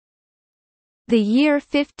The year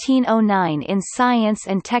 1509 in science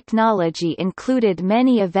and technology included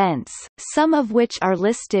many events, some of which are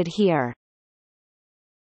listed here.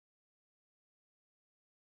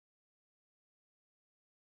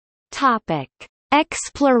 Topic: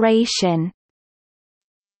 Exploration.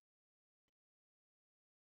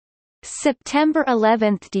 September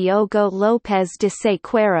 11 – Diogo Lopes de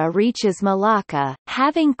Sequeira reaches Malacca,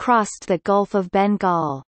 having crossed the Gulf of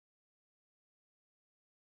Bengal.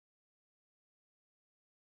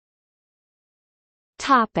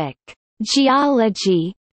 Topic: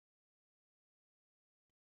 Geology.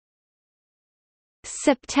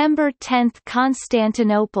 September 10 –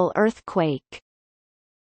 Constantinople earthquake.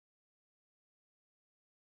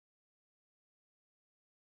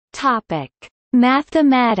 Topic: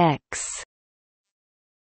 Mathematics.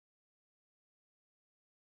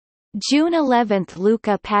 June 11 –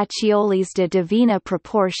 Luca Pacioli's De Divina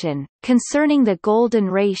Proportion, concerning the golden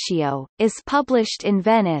ratio, is published in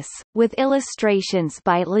Venice, with illustrations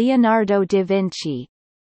by Leonardo da Vinci.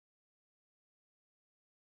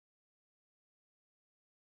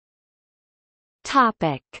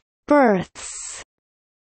 Topic: Births.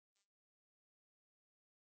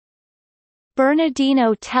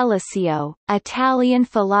 Bernardino Telesio, Italian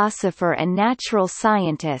philosopher and natural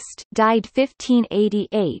scientist, died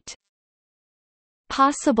 1588.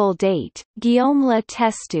 Possible date: Guillaume Le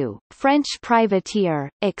Testu, French privateer,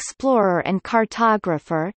 explorer and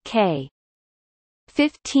cartographer, k.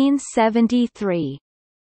 1573.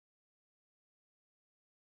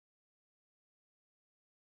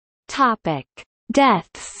 Topic: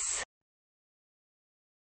 Deaths.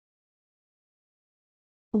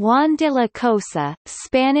 Juan de la Cosa,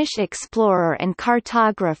 Spanish explorer and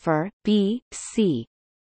cartographer, b.c.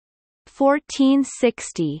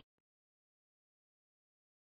 1460,